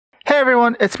Hey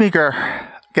everyone, it's me, Gur.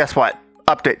 Guess what?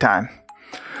 Update time.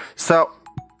 So,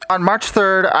 on March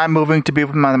 3rd, I'm moving to be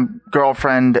with my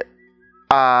girlfriend,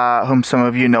 whom some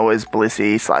of you know as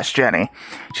Blissy / Jenni.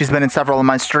 She's been in several of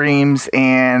my streams,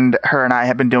 and her and I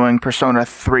have been doing Persona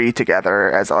 3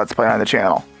 together as a Let's Play on the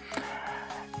channel.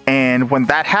 And when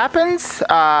that happens,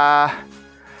 a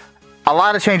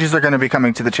lot of changes are going to be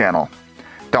coming to the channel.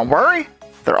 Don't worry,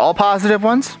 they're all positive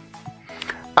ones.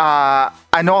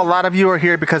 I know a lot of you are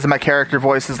here because of my character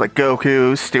voices like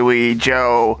Goku, Stewie,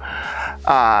 Joe,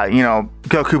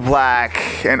 Goku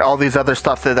Black, and all these other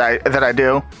stuff that I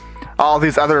do. All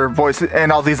these other voices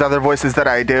that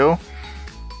I do.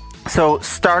 So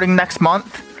starting next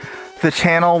month, the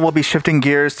channel will be shifting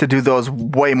gears to do those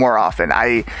way more often.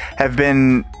 I have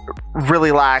been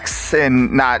really lax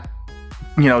in not,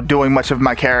 doing much of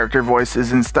my character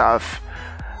voices and stuff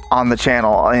on the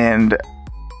channel, and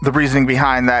the reasoning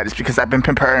behind that is because I've been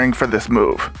preparing for this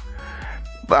move.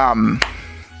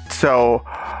 So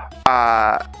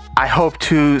I hope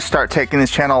to start taking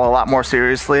this channel a lot more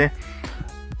seriously.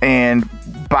 And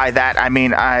by that, I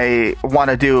mean I want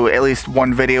to do at least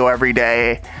one video every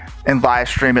day and live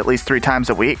stream at least 3 times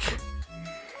a week.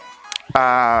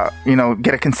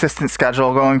 Get a consistent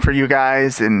schedule going for you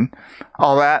guys and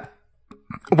all that.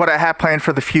 What I have planned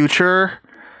for the future,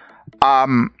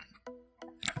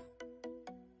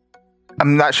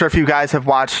 I'm not sure if you guys have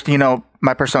watched,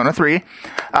 my Persona 3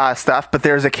 stuff, but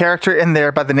there's a character in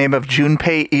there by the name of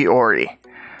Junpei Iori.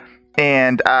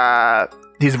 And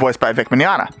he's voiced by Vic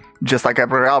Mignogna, just like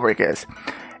Edward Elric is.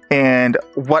 And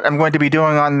what I'm going to be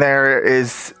doing on there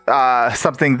is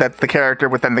something that the character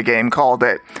within the game called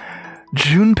it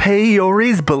Junpei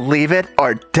Iori's Believe It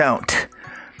or Don't.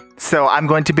 So I'm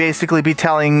going to basically be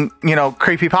telling,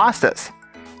 creepypastas,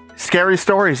 scary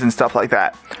stories and stuff like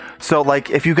that. So,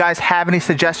 if you guys have any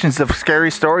suggestions of scary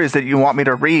stories that you want me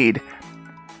to read,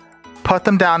 put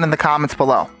them down in the comments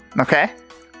below, okay?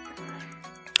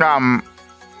 I'm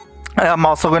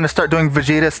also going to start doing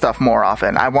Vegeta stuff more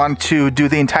often. I want to do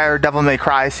the entire Devil May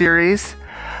Cry series,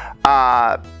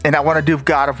 and I want to do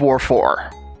God of War 4.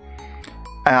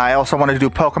 And I also want to do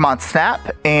Pokemon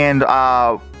Snap and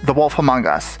The Wolf Among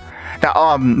Us.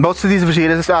 Now, most of these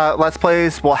Vegeta Let's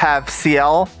Plays will have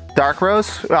CL, Dark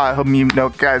Rose, whom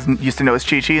guys used to know as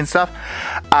Chi-Chi and stuff.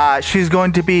 She's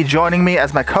going to be joining me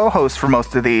as my co-host for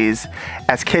most of these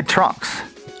as Kid Trunks.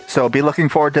 So be looking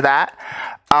forward to that.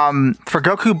 For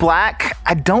Goku Black,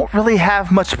 I don't really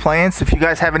have much plans. If you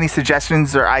guys have any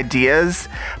suggestions or ideas,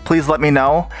 please let me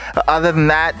know. Other than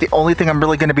that, the only thing I'm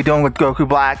really going to be doing with Goku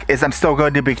Black is I'm still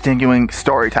going to be continuing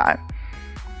story time.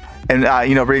 And,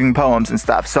 reading poems and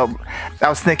stuff. So I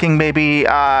was thinking maybe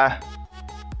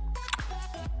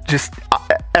just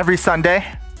every Sunday,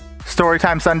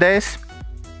 Storytime Sundays.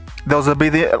 Those will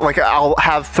be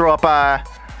I'll throw up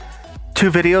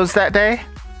 2 videos that day,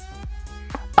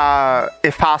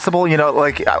 if possible.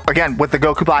 Again, with the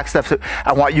Goku Black stuff,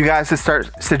 I want you guys to start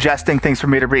suggesting things for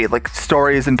me to read, like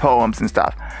stories and poems and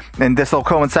stuff. And this will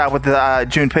coincide with the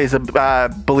Junpei's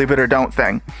Believe It or Don't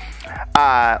thing.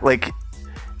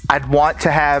 I'd want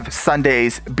to have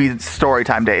Sundays be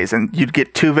Storytime days, and you'd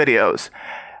get 2 videos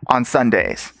on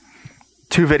Sundays.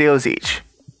 2 videos each.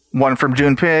 One from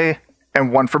Junpei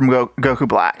and one from Goku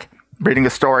Black. Reading a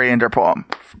story and their poem.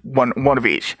 One of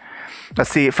each. Let's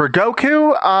see. For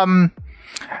Goku, I'm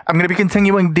going to be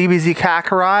continuing DBZ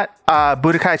Kakarot,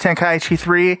 Budokai Tenkaichi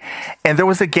 3, and there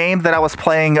was a game that I was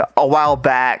playing a while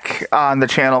back on the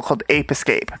channel called Ape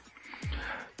Escape.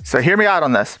 So hear me out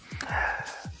on this.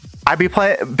 I'd be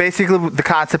playing, basically the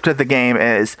concept of the game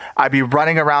is I'd be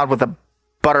running around with a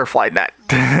butterfly net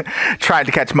trying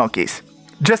to catch monkeys.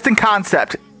 Just in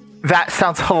concept, that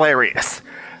sounds hilarious.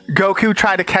 Goku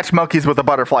trying to catch monkeys with a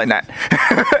butterfly net.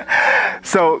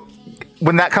 So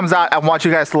when that comes out, I want you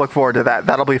guys to look forward to that.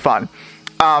 That'll be fun.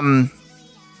 And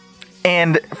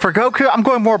for Goku, I'm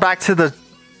going more back to the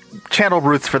channel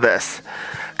roots for this.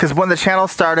 Because when the channel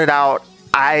started out,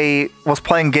 I was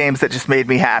playing games that just made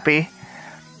me happy.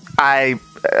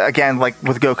 Again, like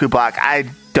with Goku Black, I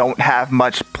don't have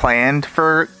much planned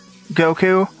for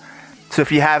Goku. So if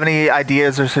you have any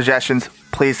ideas or suggestions,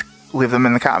 please leave them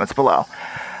in the comments below.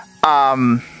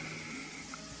 For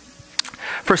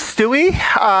Stewie,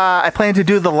 I plan to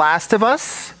do The Last of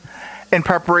Us in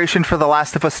preparation for The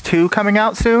Last of Us 2 coming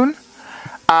out soon.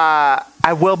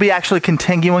 I will be actually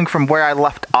continuing from where I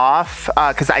left off,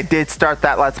 because I did start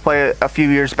that Let's Play a few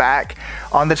years back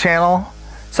on the channel.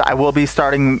 So I will be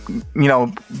starting,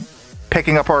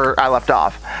 picking up where I left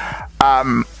off.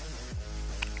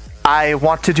 I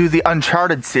want to do the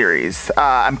Uncharted series.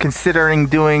 I'm considering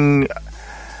doing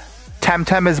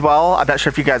Temtem as well. I'm not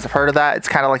sure if you guys have heard of that. It's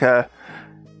kind of like a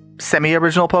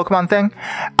semi-original Pokemon thing.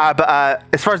 But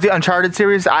as far as the Uncharted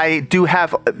series, I do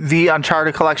have the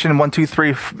Uncharted collection 1, 2,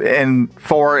 3, and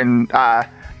 4, and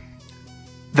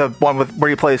the one where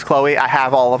he plays Chloe. I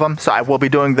have all of them, so I will be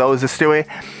doing those as Stewie.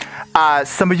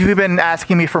 Some of you have been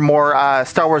asking me for more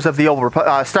Star Wars: The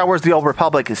Old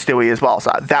Republic as Stewie as well,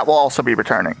 so that will also be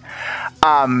returning.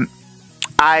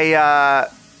 I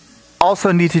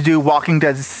also need to do Walking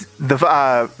Dead's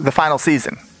the final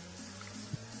season,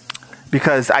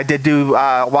 because I did do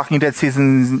Walking Dead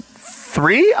season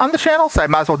 3 on the channel, so I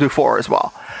might as well do 4 as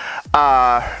well.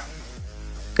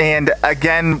 And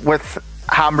again, with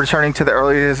how I'm returning to the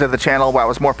early days of the channel where I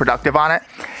was more productive on it,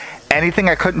 anything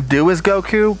I couldn't do as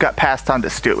Goku got passed on to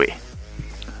Stewie.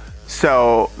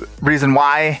 So, reason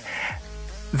why,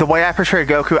 the way I portray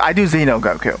Goku, I do Xeno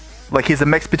Goku. Like, he's a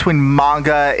mix between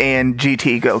manga and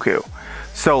GT Goku.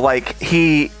 So, like,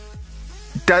 he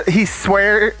doesn't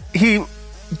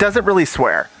really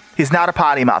swear. He's not a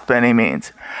potty mouth by any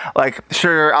means. Like,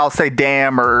 sure, I'll say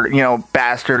damn or, you know,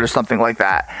 bastard or something like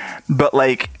that. But,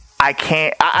 like,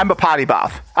 I'm a potty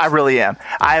mouth. I really am.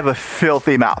 I have a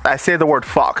filthy mouth. I say the word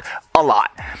fuck a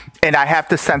lot. And I have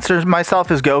to censor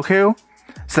myself as Goku.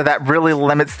 So that really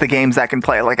limits the games I can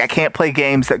play. Like, I can't play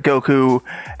games that Goku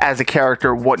as a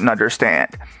character wouldn't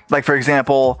understand. Like, for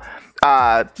example,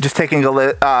 just taking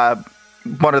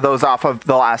one of those off of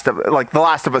The Last of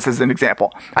Us as an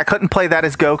example. I couldn't play that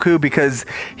as Goku because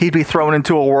he'd be thrown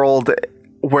into a world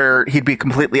where he'd be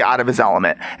completely out of his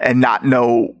element and not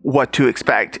know what to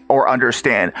expect or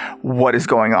understand what is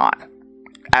going on.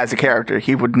 As a character,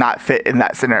 he would not fit in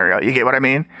that scenario. You get what I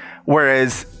mean?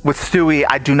 Whereas with Stewie,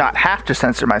 I do not have to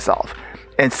censor myself.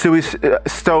 And Stewie's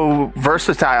so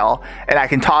versatile, and I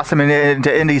can toss him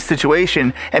into any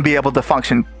situation and be able to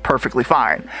function perfectly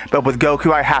fine. But with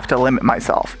Goku, I have to limit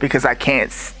myself because I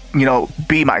can't, you know,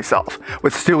 be myself.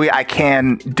 With Stewie, I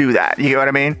can do that. You get what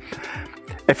I mean?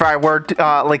 If I were to,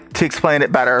 to explain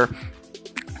it better,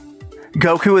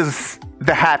 Goku is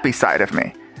the happy side of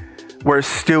me, whereas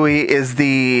Stewie is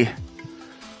the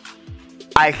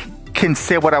I can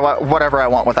say whatever I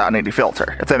want without any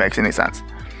filter, if that makes any sense.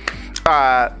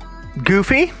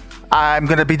 Goofy, I'm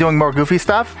going to be doing more Goofy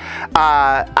stuff.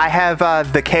 I have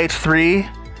the KH3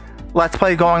 Let's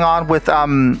Play going on with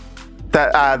Mr.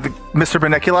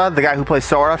 Bernicula, the guy who plays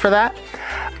Sora for that.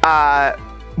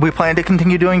 We plan to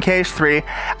continue doing KH3.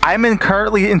 I'm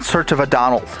currently in search of a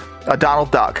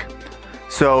Donald Duck.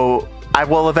 So I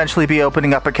will eventually be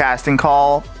opening up a casting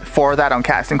call for that on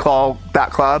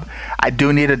castingcall.club. I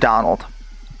do need a Donald.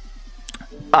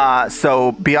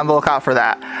 So be on the lookout for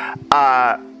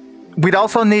that. We'd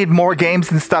also need more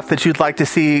games and stuff that you'd like to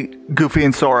see Goofy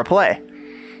and Sora play,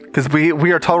 because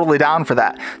we are totally down for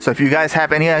that. So if you guys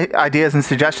have any ideas and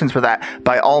suggestions for that,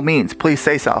 by all means, please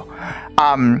say so.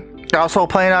 I also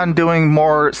plan on doing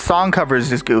more song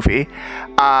covers as Goofy.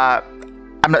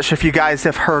 I'm not sure if you guys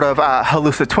have heard of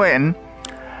Halusa Twin,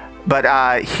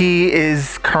 but he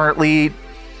is currently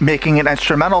making an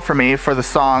instrumental for me for the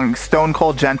song Stone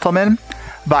Cold Gentleman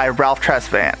by Ralph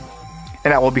Tresvant,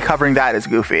 and I will be covering that as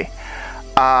Goofy.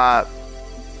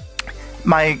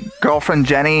 My girlfriend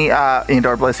Jenni,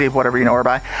 or Blissy, whatever you know her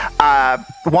by,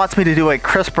 wants me to do a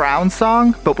Chris Brown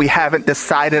song, but we haven't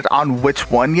decided on which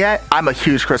one yet. I'm a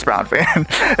huge Chris Brown fan,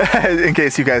 in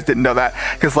case you guys didn't know that,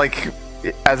 because, like,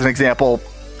 as an example,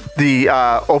 the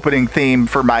opening theme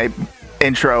for my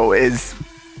intro is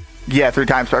 3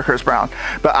 times by Chris Brown,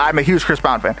 but I'm a huge Chris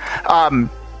Brown fan.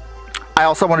 I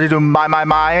also wanted to do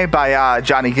My by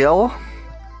Johnny Gill,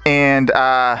 and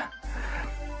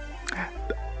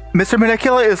Mr.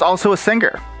 Bernicula is also a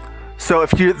singer. So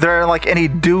if there are like any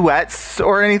duets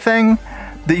or anything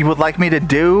that you would like me to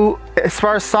do as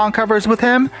far as song covers with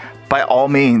him, by all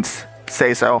means,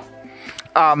 say so.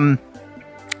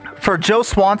 For Joe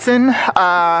Swanson,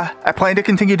 I plan to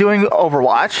continue doing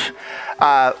Overwatch.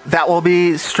 That will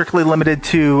be strictly limited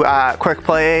to quick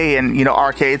play and, you know,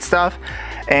 arcade stuff.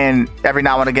 And every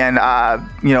now and again,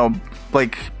 you know,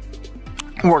 like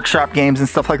workshop games and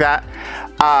stuff like that.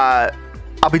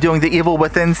 I'll be doing the Evil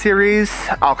Within series.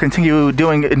 I'll continue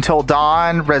doing Until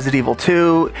Dawn, Resident Evil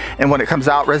 2, and when it comes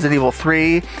out, Resident Evil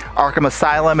 3, Arkham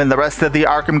Asylum, and the rest of the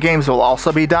Arkham games will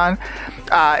also be done.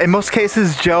 In most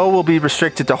cases, Joe will be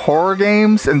restricted to horror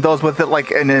games, and those with like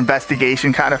an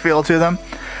investigation kind of feel to them.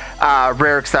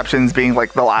 Rare exceptions being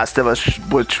like The Last of Us,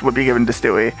 which would be given to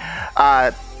Stewie.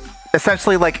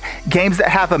 Essentially, like games that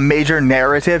have a major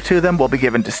narrative to them will be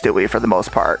given to Stewie for the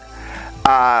most part.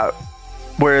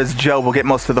 Whereas Joe will get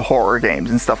most of the horror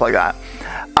games and stuff like that.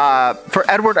 For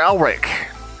Edward Elric,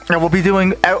 And we'll be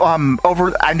doing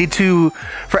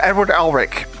for Edward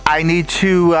Elric, I need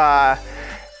to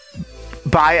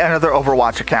buy another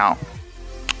Overwatch account.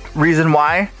 Reason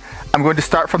why? I'm going to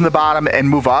start from the bottom and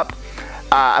move up.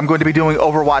 I'm going to be doing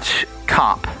Overwatch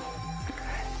comp.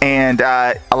 And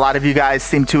a lot of you guys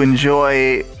seem to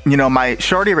enjoy, my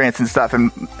shorty rants and stuff,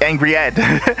 and Angry Ed.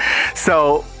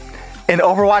 So in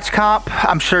Overwatch comp,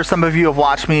 I'm sure some of you have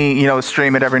watched me,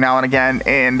 stream it every now and again,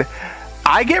 and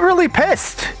I get really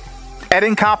pissed at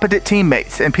incompetent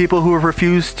teammates and people who have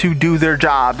refused to do their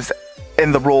jobs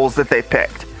in the roles that they've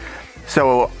picked.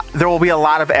 So there will be a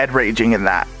lot of Ed raging in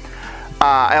that.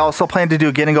 I also plan to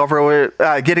do getting over it with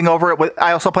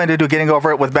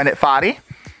Bennett Foddy,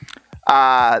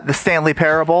 the Stanley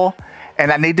Parable,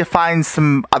 and I need to find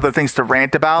some other things to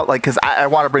rant about, because I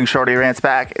want to bring shorty rants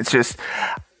back. It's just,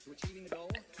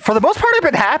 for the most part, I've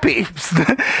been happy.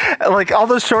 All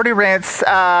those shorty rants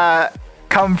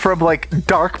come from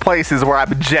dark places where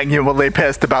I'm genuinely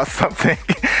pissed about something.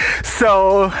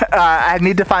 So I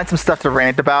need to find some stuff to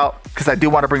rant about, because I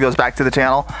do want to bring those back to the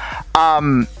channel.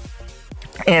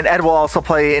 And Ed will also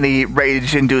play any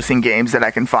rage-inducing games that I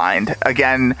can find.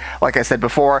 Again, like I said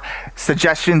before,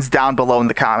 suggestions down below in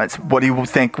the comments. What do you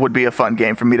think would be a fun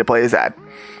game for me to play as Ed?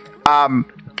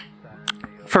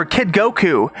 For Kid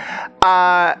Goku,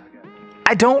 I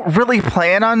don't really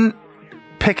plan on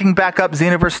picking back up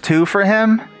Xenoverse 2 for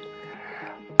him.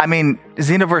 I mean,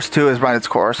 Xenoverse 2 has run its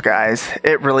course, guys.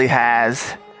 It really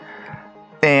has.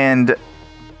 And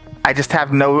I just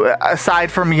have no,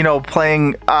 aside from,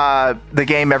 playing the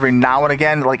game every now and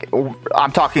again,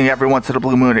 I'm talking every once in a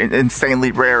blue moon, an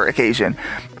insanely rare occasion.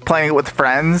 Playing it with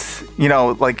friends, in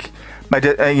my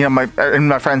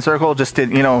friend circle, just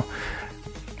to,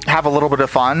 have a little bit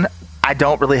of fun. I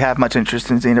don't really have much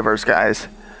interest in Xenoverse, guys.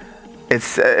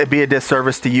 It'd be a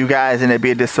disservice to you guys, and it'd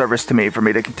be a disservice to me for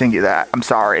me to continue that. I'm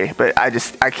sorry, but I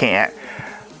can't.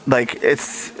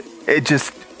 It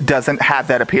just doesn't have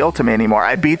that appeal to me anymore.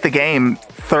 I beat the game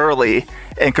thoroughly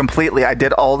and completely. I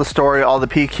did all the story, all the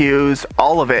PQs,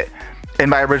 all of it in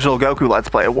my original Goku Let's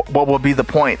Play. What would be the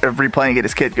point of replaying it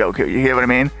as Kid Goku? You get what I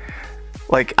mean?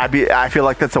 I feel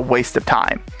like that's a waste of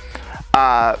time.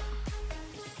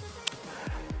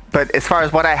 But as far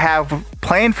as what I have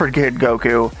planned for Kid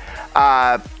Goku,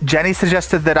 Jenni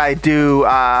suggested that I do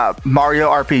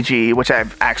Mario RPG, which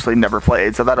I've actually never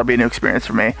played, so that'll be a new experience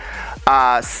for me.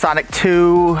 Sonic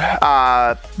 2,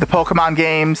 the Pokemon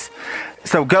games.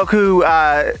 So Goku,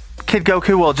 Kid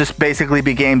Goku will just basically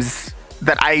be games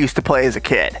that I used to play as a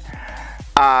kid.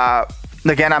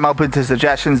 Again, I'm open to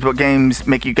suggestions, but games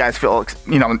make you guys feel,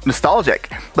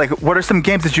 nostalgic. What are some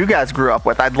games that you guys grew up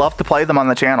with? I'd love to play them on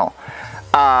the channel.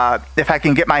 If I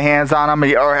can get my hands on them,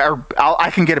 or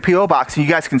I can get a PO box and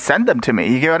you guys can send them to me.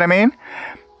 You get what I mean?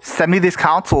 Send me these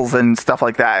consoles and stuff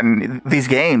like that, and these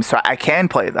games, so I can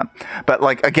play them.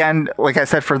 But again, like I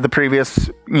said for the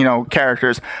previous,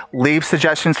 characters, leave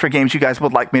suggestions for games you guys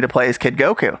would like me to play as Kid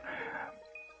Goku.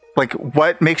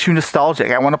 What makes you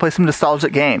nostalgic? I want to play some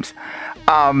nostalgic games.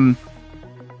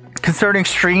 Concerning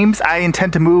streams, I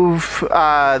intend to move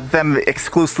them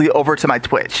exclusively over to my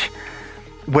Twitch,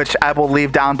 which I will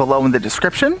leave down below in the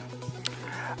description.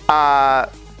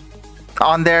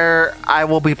 On there, I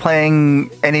will be playing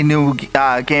any new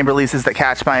game releases that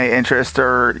catch my interest,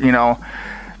 or,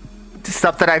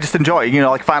 stuff that I just enjoy,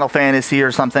 like Final Fantasy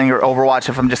or something, or Overwatch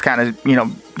if I'm just kind of,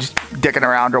 just dicking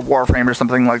around, or Warframe or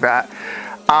something like that.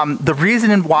 The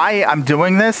reason why I'm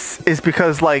doing this is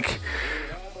because,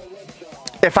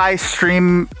 if I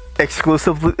stream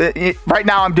exclusively, right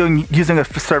now I'm using a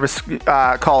service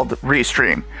called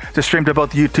Restream to stream to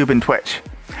both YouTube and Twitch.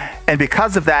 And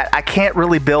because of that, I can't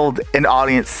really build an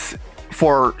audience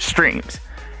for streams,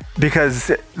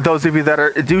 because those of you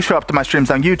that do show up to my streams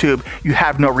on YouTube, you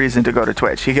have no reason to go to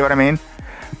Twitch. You get what I mean?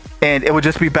 And it would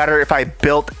just be better if I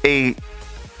built a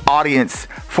audience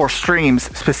for streams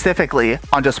specifically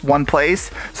on just one place,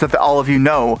 so that all of you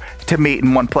know to meet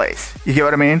in one place. You get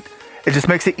what I mean? It just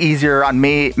makes it easier on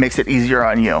me, it makes it easier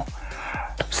on you.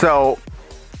 So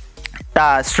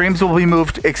streams will be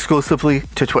moved exclusively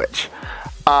to Twitch.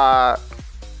 For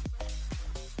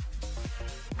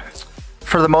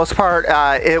the most part,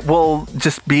 it will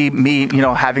just be me,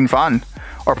 having fun,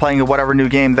 or playing whatever new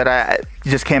game that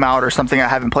just came out, or something I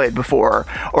haven't played before,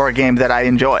 or a game that I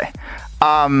enjoy.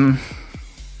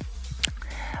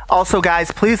 Also,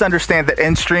 guys, please understand that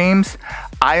in streams,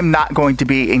 I am not going to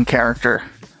be in character,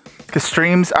 because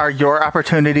streams are your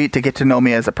opportunity to get to know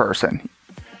me as a person.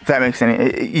 If that makes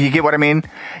any, you get what I mean?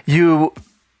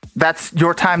 That's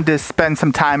your time to spend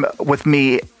some time with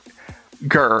me,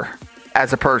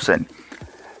 as a person.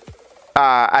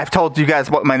 I've told you guys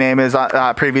what my name is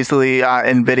previously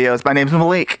in videos. My name's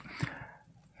Malik.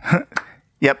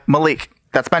 Yep, Malik.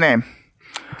 That's my name.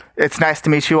 It's nice to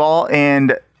meet you all,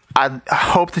 and I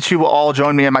hope that you will all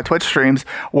join me in my Twitch streams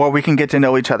where we can get to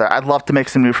know each other. I'd love to make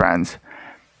some new friends.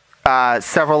 I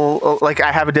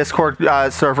have a Discord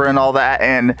server and all that,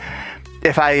 and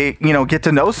if I, get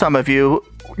to know some of you,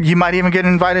 you might even get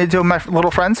invited to my little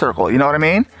friend circle. You know what I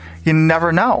mean? You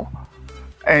never know.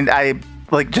 And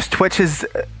just Twitch is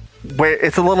where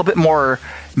it's a little bit more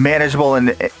manageable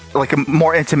and like a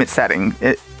more intimate setting,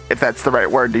 if that's the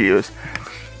right word to use.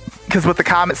 Because with the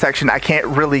comment section, I can't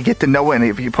really get to know any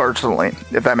of you personally,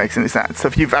 if that makes any sense. So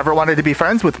if you've ever wanted to be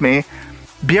friends with me,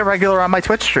 be a regular on my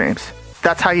Twitch streams.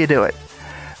 That's how you do it.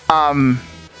 And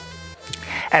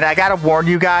I gotta warn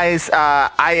you guys,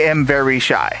 I am very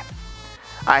shy.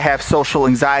 I have social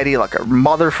anxiety like a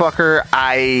motherfucker.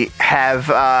 I have,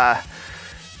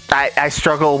 I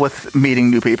struggle with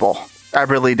meeting new people. I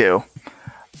really do.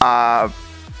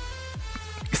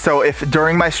 So if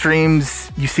during my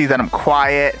streams you see that I'm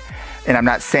quiet and I'm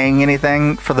not saying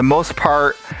anything, for the most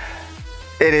part,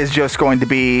 it is just going to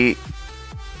be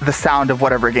the sound of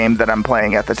whatever game that I'm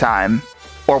playing at the time,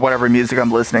 or whatever music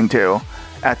I'm listening to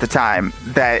at the time,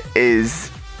 that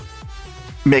is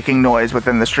making noise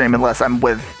within the stream, unless I'm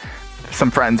with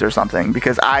some friends or something,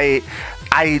 because I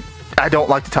don't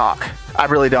like to talk. I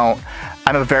really don't.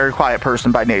 I'm a very quiet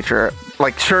person by nature.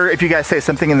 Like, sure, if you guys say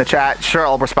something in the chat, sure,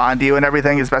 I'll respond to you and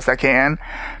everything as best I can,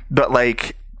 but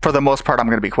like, for the most part, I'm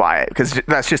going to be quiet, because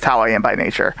that's just how I am by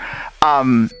nature.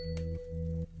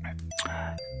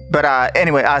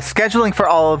 Anyway, scheduling for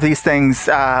all of these things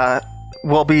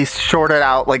will be sorted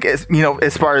out, like, as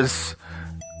far as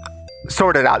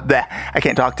sorted out. Bleh, I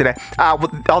can't talk today.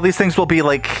 All these things will be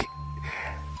like,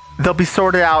 they'll be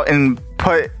sorted out and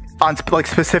put on like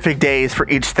specific days for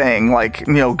each thing, like,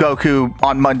 Goku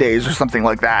on Mondays or something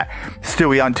like that,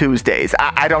 Stewie on Tuesdays.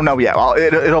 I don't know yet.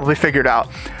 It'll be figured out.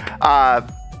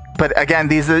 But again,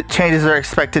 these changes are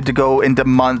expected to go into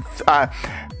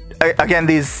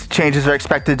these changes are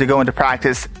expected to go into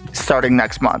practice starting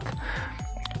next month.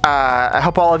 I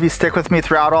hope all of you stick with me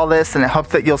throughout all this, and I hope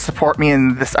that you'll support me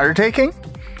in this undertaking.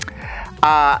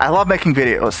 I love making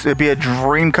videos. It'd be a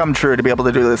dream come true to be able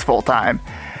to do this full time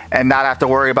and not have to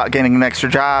worry about getting an extra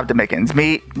job to make ends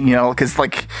meet, because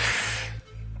like,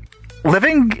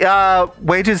 living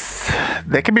wages,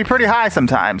 they can be pretty high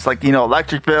sometimes, like,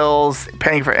 electric bills,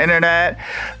 paying for internet,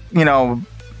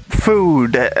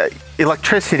 food,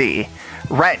 electricity,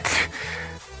 rent,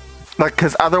 like,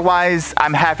 because otherwise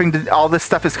I'm having to, all this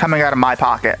stuff is coming out of my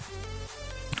pocket.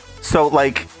 So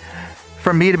like,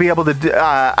 for me to be able to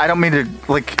I don't mean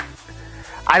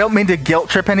to guilt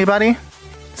trip anybody,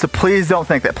 so please don't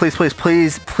think that.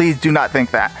 Please do not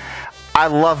think that. I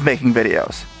love making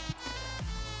videos.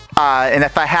 And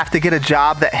if I have to get a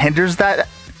job that hinders that,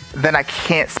 then I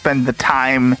can't spend the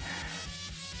time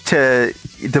to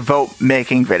devote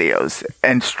making videos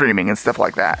and streaming and stuff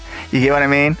like that. You get what I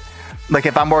mean? Like,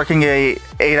 if I'm working a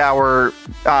 8-hour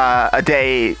a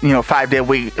day, 5 day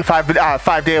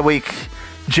a week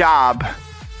job,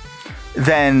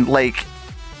 then like,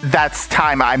 that's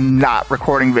time I'm not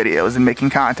recording videos and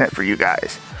making content for you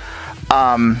guys.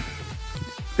 And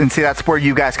see, that's where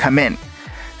you guys come in.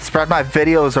 Spread my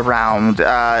videos around,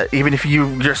 even if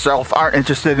you yourself aren't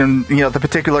interested in, the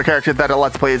particular character that a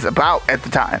Let's Play is about at the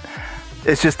time.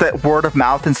 It's just that word of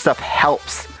mouth and stuff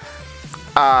helps.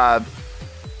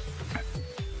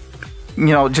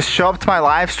 Just show up to my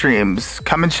live streams.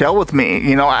 Come and chill with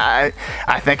me. I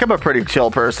think I'm a pretty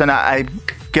chill person. I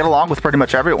get along with pretty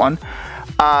much everyone.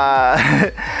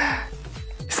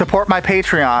 Support my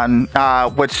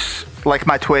Patreon, which, like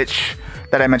my Twitch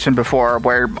that I mentioned before,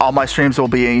 where all my streams will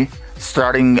be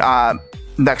starting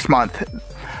next month.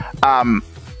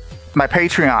 My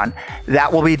Patreon,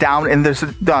 that will be down in this.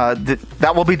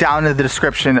 That will be down in the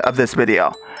description of this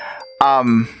video.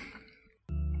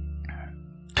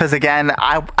 Because again,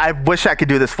 I wish I could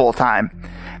do this full time.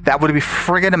 That would be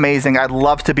friggin' amazing. I'd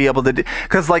love to be able to do,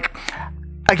 because like,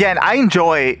 again, I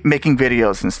enjoy making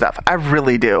videos and stuff. I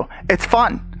really do. It's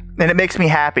fun and it makes me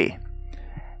happy.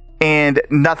 And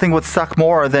nothing would suck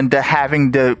more than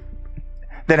having to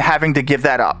give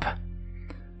that up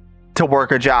to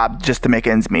work a job just to make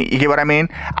ends meet. You get what I mean?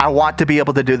 I want to be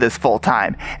able to do this full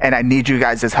time, and I need you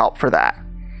guys' help for that.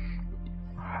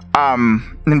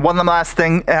 And one last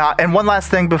thing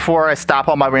before I stop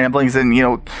all my ramblings and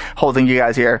holding you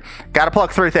guys here. Gotta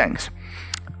plug 3 things.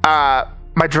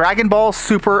 My Dragon Ball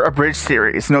Super Abridged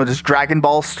series, known as Dragon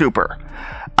Ball Super.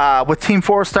 With Team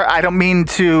 4-Star, I don't mean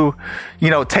to,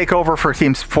 take over for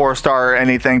Team 4-Star or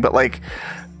anything, but like,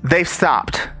 they've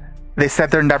stopped. They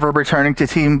said they're never returning to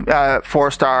Team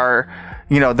 4-Star.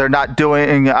 You know, they're not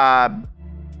doing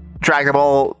Dragon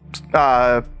Ball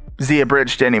Z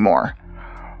Abridged anymore.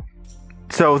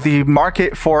 So the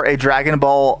market for a Dragon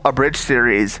Ball Abridged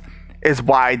series is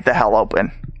wide the hell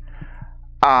open.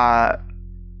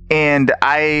 And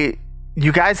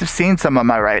you guys have seen some of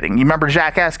my writing. You remember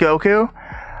Jackass Goku?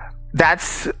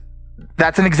 That's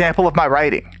an example of my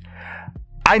writing.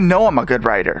 I know I'm a good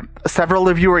writer. Several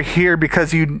of you are here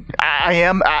because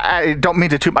I don't mean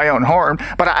to toot my own horn,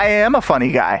 but I am a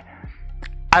funny guy.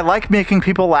 I like making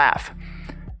people laugh.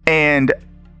 And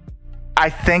I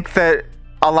think that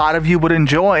a lot of you would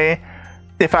enjoy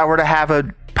if I were to have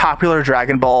a popular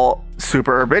Dragon Ball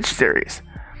Super Abridged series.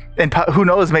 And who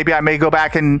knows, maybe I may go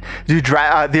back and do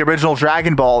the original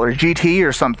Dragon Ball or GT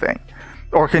or something.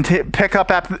 Or pick up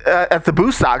at the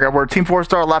Boo Saga where Team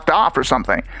 4-Star left off or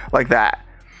something like that.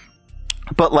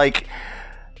 But like,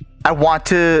 I want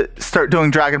to start doing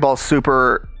Dragon Ball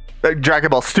Super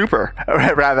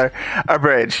rather,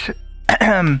 Abridged.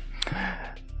 And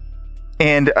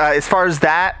as far as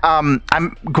that,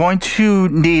 I'm going to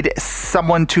need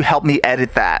someone to help me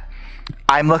edit that.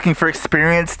 I'm looking for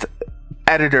experienced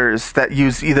editors that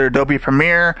use either Adobe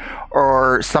Premiere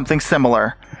or something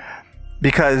similar,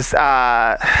 because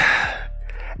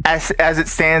as it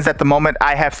stands at the moment,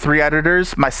 I have 3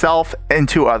 editors, myself and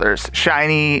 2 others.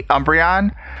 Shiny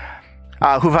Umbreon,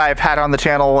 who I've had on the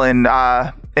channel in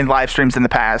live streams in the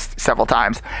past several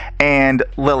times, and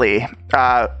Lily,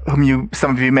 whom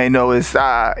some of you may know as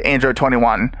Android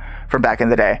 21 from back in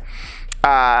the day.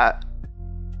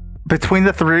 Between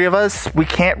the 3 of us, we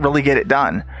can't really get it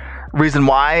done. Reason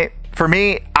why? For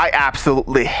me, I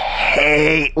absolutely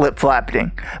hate lip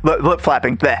flapping.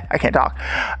 Bleh, I can't talk.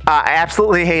 I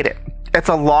absolutely hate it. It's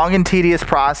a long and tedious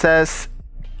process.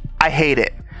 I hate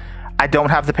it. I don't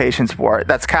have the patience for it.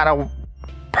 That's kind of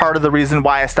part of the reason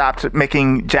why I stopped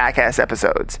making Jackass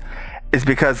episodes, is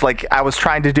because like I was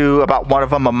trying to do about one of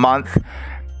them a month,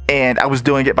 and I was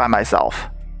doing it by myself,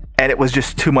 and it was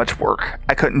just too much work.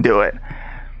 I couldn't do it.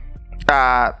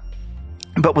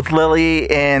 But with Lily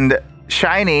and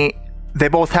Shiny, they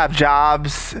both have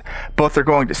jobs, both are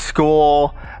going to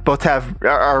school, both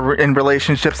are in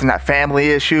relationships and have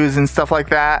family issues and stuff like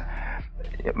that.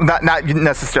 Not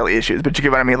necessarily issues, but you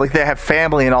get what I mean. Like, they have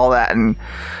family and all that, and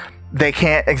they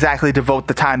can't exactly devote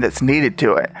the time that's needed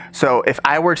to it. So if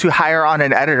I were to hire on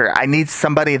an editor, I need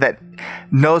somebody that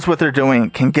knows what they're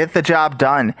doing, can get the job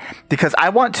done, because I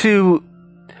want to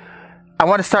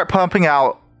start pumping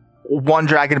out 1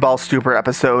 Dragon Ball Super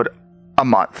episode a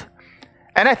month.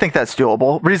 And I think that's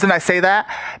doable. Reason I say that,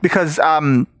 because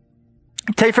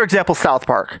take for example South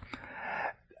Park.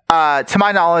 To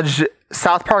my knowledge,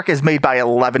 South Park is made by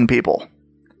 11 people.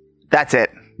 That's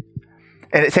it.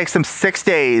 And it takes them 6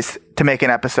 days to make an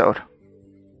episode.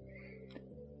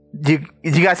 Do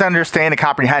you guys understand and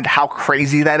comprehend how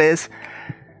crazy that is?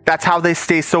 That's how they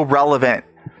stay so relevant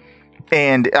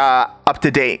and up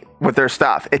to date with their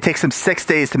stuff. It takes them 6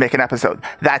 days to make an episode.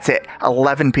 That's it.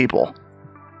 11 people.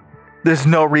 There's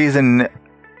no reason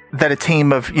that a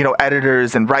team of,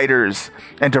 editors and writers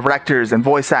and directors and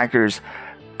voice actors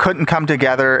couldn't come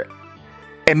together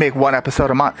and make 1 episode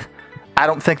a month. I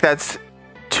don't think that's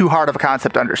too hard of a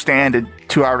concept to understand and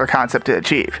too hard of a concept to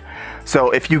achieve. So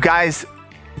if you guys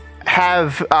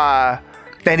have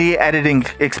any editing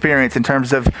experience in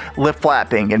terms of lip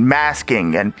flapping and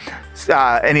masking and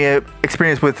any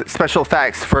experience with special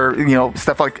effects for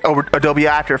stuff like Adobe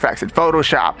After Effects and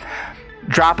Photoshop,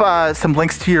 drop some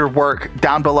links to your work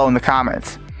down below in the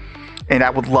comments, and I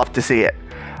would love to see it.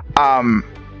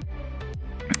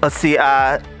 Let's see,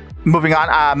 moving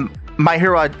on, My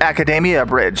Hero Academia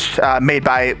Abridged, made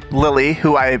by Lily,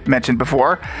 who I mentioned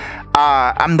before.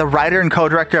 I'm the writer and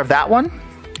co-director of that one,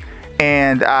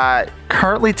 and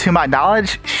currently, to my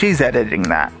knowledge, she's editing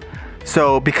that.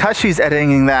 So because she's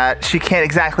editing that, she can't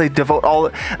exactly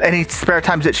devote any spare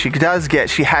times that she does get.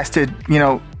 She has to,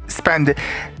 spend,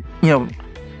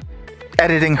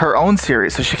 editing her own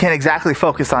series. So she can't exactly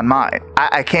focus on mine.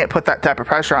 I can't put that type of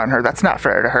pressure on her. That's not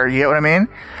fair to her. You get what I mean?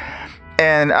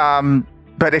 And,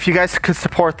 but if you guys could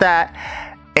support that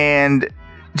and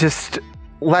just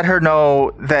let her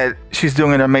know that she's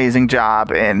doing an amazing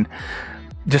job and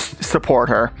just support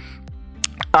her.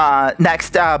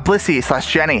 Next, Blissy /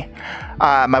 Jenni,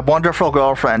 my wonderful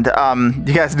girlfriend.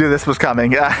 You guys knew this was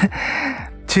coming.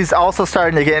 She's also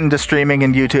starting to get into streaming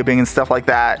and YouTubing and stuff like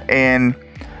that. And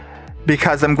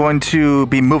because I'm going to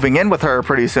be moving in with her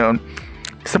pretty soon,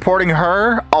 supporting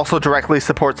her also directly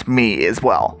supports me as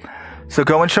well. So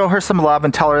go and show her some love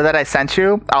and tell her that I sent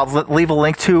you. I'll leave a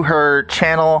link to her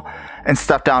channel and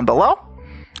stuff down below.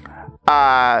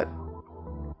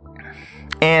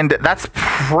 And that's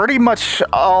pretty much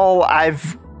all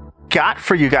I've got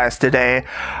for you guys today.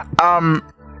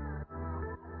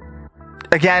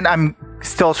 Again, I'm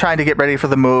still trying to get ready for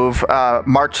the move.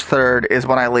 March 3rd is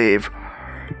when I leave.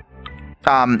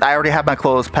 I already have my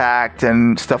clothes packed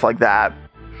and stuff like that.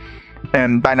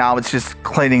 And by now it's just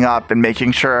cleaning up and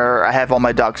making sure I have all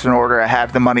my ducks in order. I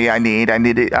have the money I need. I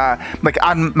need it. Like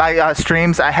on my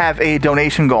streams, I have a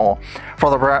donation goal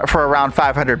for around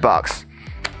 $500.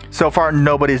 So far,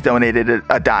 nobody's donated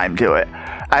a dime to it.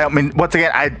 I don't mean, once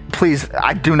again,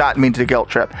 I do not mean to guilt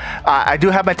trip. I do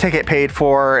have my ticket paid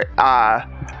for,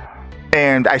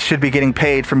 and I should be getting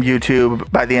paid from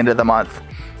YouTube by the end of the month.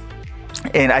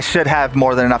 And I should have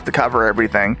more than enough to cover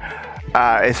everything,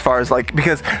 as far as like,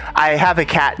 because I have a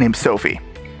cat named Sophie,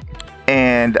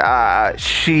 and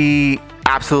she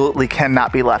absolutely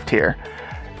cannot be left here,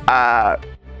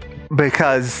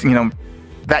 because, you know,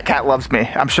 that cat loves me.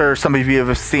 I'm sure some of you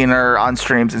have seen her on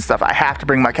streams and stuff. I have to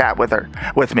bring my cat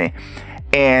with me.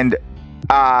 And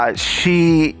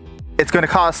it's going to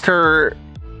cost her,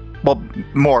 well,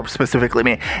 more specifically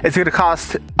me, it's going to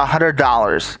cost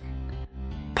 $100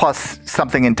 plus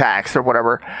something in tax or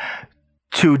whatever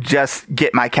to just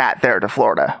get my cat there to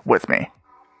Florida with me.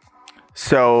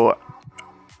 So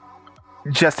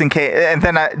just in case, and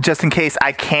then just in case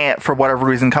I can't, for whatever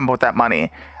reason, come up with that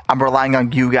money, I'm relying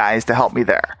on you guys to help me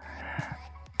there.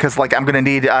 Because, like, I'm going to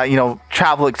need, you know,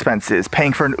 travel expenses,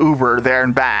 paying for an Uber there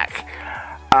and back,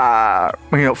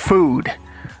 you know, food,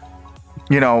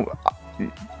 you know,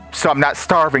 so I'm not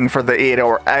starving for the 8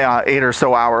 or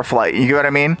so hour flight. You get what I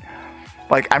mean?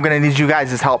 Like, I'm going to need you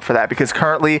guys' help for that, because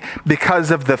currently,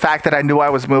 because of the fact that I knew I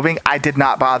was moving, I did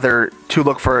not bother to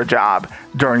look for a job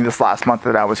during this last month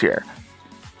that I was here,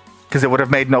 because it would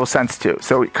have made no sense to.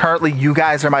 So currently, you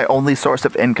guys are my only source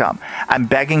of income. I'm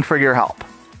begging for your help.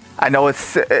 I know it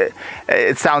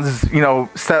sounds, you know,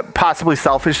 possibly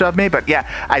selfish of me, but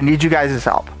yeah, I need you guys'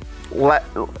 help.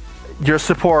 Your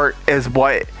support is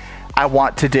what I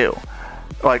want to do.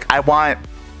 Like, I want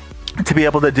to be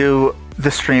able to do the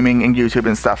streaming and YouTube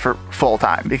and stuff for full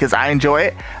time, because I enjoy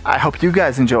it. I hope you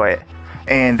guys enjoy it.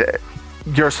 And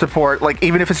your support, like,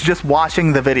 even if it's just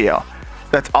watching the video,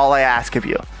 that's all I ask of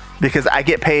you. Because I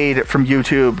get paid from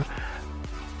YouTube,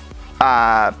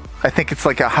 I think it's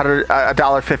like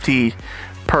 $1.50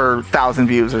 per 1,000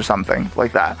 views or something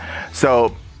like that.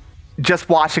 So just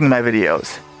watching my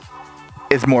videos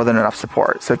is more than enough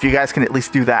support. So if you guys can at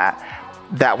least do that,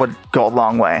 that would go a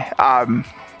long way.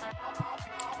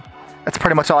 That's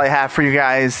pretty much all I have for you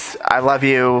guys. I love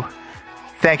you.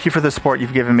 Thank you for the support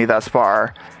you've given me thus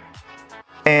far.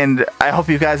 And I hope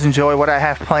you guys enjoy what I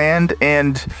have planned,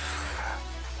 and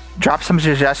drop some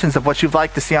suggestions of what you'd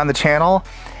like to see on the channel.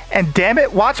 And damn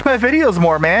it, watch my videos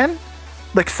more, man.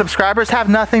 Like, subscribers have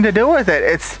nothing to do with it.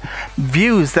 It's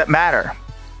views that matter.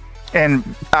 And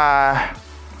I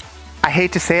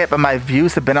hate to say it, but my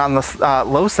views have been on the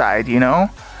low side, you know?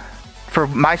 For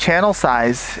my channel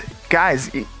size,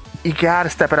 guys, you gotta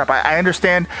step it up. I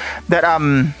understand that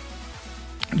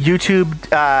YouTube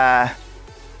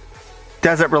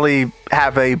doesn't really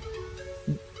have a,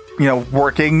 you know,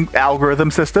 working algorithm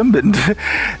system, and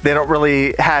they don't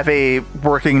really have a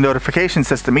working notification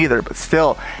system either. But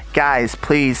still, guys,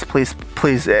 please, please,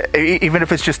 please, even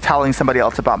if it's just telling somebody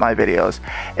else about my videos,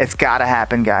 it's gotta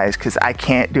happen, guys, because I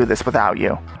can't do this without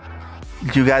you.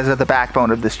 You guys are the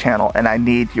backbone of this channel, and I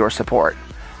need your support.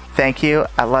 Thank you.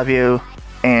 I love you.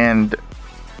 And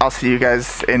I'll see you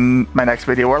guys in my next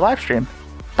video or live stream.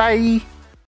 Bye.